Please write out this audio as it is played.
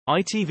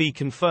ITV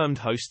confirmed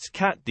hosts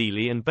Kat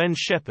Deeley and Ben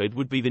Shephard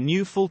would be the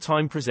new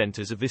full-time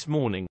presenters of This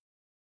Morning.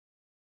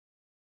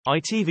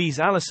 ITV's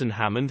Alison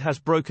Hammond has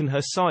broken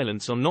her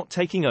silence on not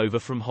taking over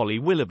from Holly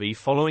Willoughby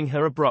following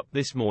her abrupt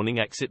This Morning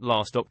exit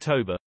last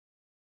October.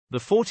 The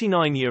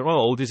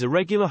 49-year-old is a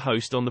regular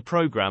host on the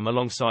programme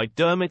alongside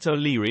Dermot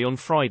O'Leary on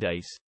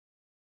Fridays.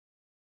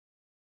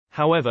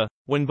 However,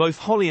 when both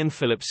Holly and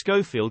Phillip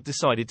Schofield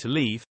decided to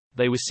leave,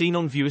 they were seen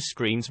on viewer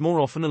screens more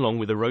often along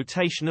with a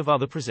rotation of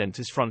other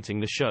presenters fronting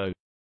the show.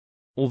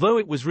 Although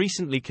it was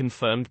recently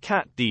confirmed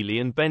Kat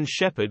Deeley and Ben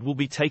Shephard will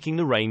be taking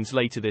the reins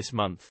later this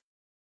month.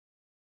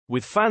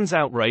 With fans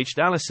outraged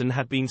Alison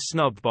had been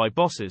snubbed by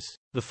bosses,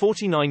 the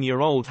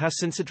 49-year-old has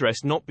since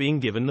addressed not being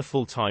given the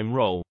full-time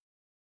role.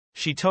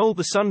 She told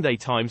the Sunday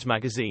Times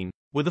magazine,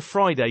 "We're the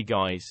Friday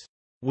guys.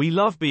 We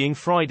love being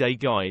Friday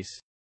guys."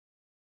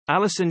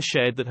 Alison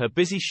shared that her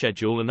busy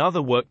schedule and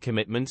other work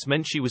commitments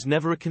meant she was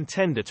never a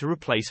contender to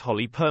replace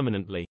Holly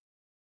permanently.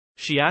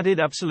 She added,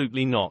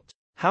 "Absolutely not.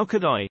 How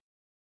could I?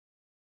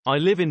 I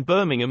live in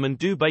Birmingham and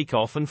do Bake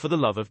Off and For the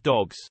Love of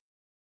Dogs.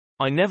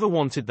 I never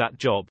wanted that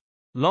job.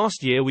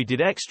 Last year we did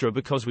extra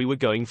because we were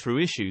going through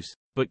issues,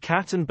 but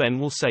Kat and Ben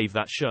will save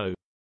that show."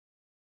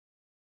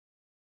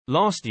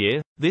 Last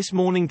year, This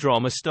Morning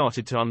drama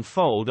started to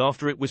unfold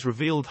after it was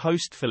revealed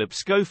host Phillip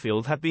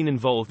Schofield had been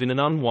involved in an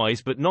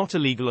unwise but not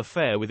illegal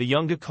affair with a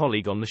younger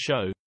colleague on the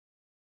show.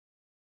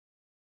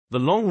 The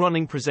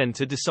long-running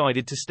presenter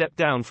decided to step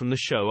down from the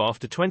show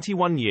after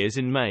 21 years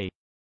in May.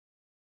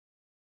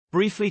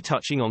 Briefly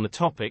touching on the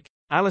topic,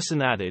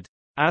 Alison added,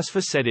 "As for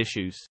said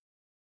issues,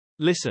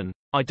 listen,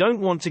 I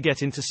don't want to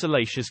get into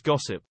salacious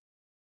gossip.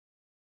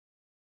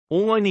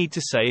 All I need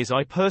to say is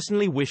I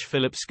personally wish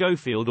Phillip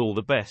Schofield all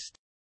the best.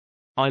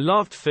 I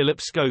loved Phillip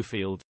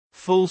Schofield.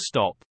 Full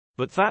stop.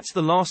 But that's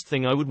the last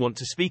thing I would want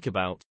to speak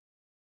about."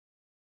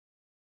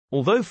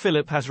 Although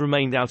Phillip has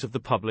remained out of the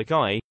public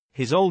eye,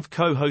 his old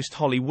co-host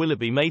Holly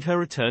Willoughby made her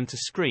return to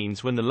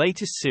screens when the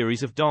latest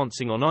series of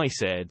Dancing on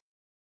Ice aired.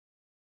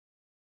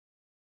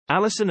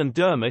 Alison and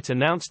Dermot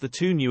announced the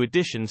two new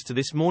additions to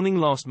This Morning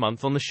last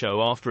month on the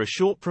show after a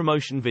short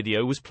promotion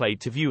video was played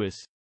to viewers.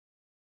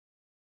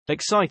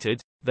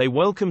 Excited, they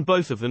welcomed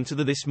both of them to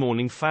the This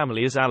Morning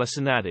family as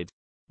Alison added,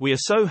 "We are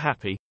so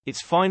happy,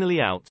 it's finally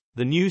out,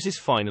 the news is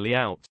finally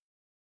out."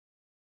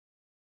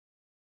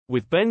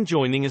 With Ben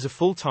joining as a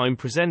full-time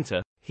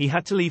presenter, he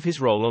had to leave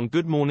his role on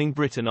Good Morning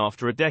Britain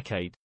after a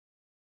decade.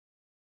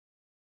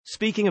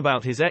 Speaking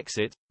about his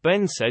exit,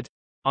 Ben said,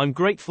 "I'm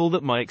grateful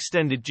that my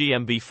extended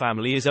GMB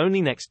family is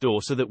only next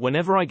door so that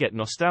whenever I get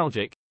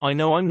nostalgic, I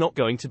know I'm not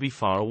going to be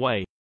far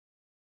away.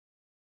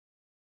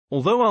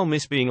 Although I'll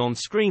miss being on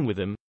screen with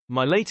them,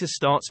 my later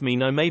starts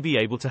mean I may be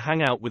able to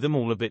hang out with them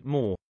all a bit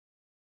more.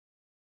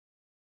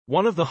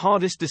 One of the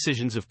hardest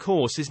decisions of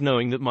course is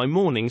knowing that my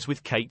mornings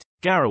with Kate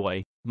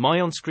Garraway, my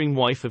on-screen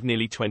wife of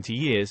nearly 20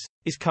 years,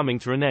 is coming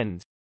to an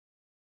end.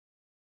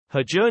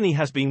 Her journey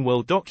has been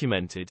well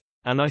documented,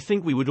 and I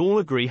think we would all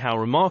agree how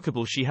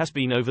remarkable she has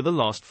been over the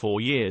last 4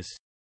 years.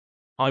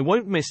 I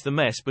won't miss the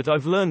mess, but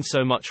I've learned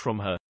so much from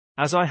her,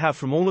 as I have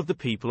from all of the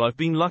people I've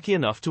been lucky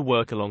enough to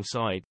work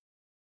alongside."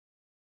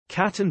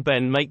 Kat and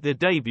Ben make their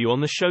debut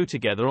on the show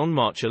together on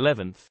March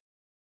 11.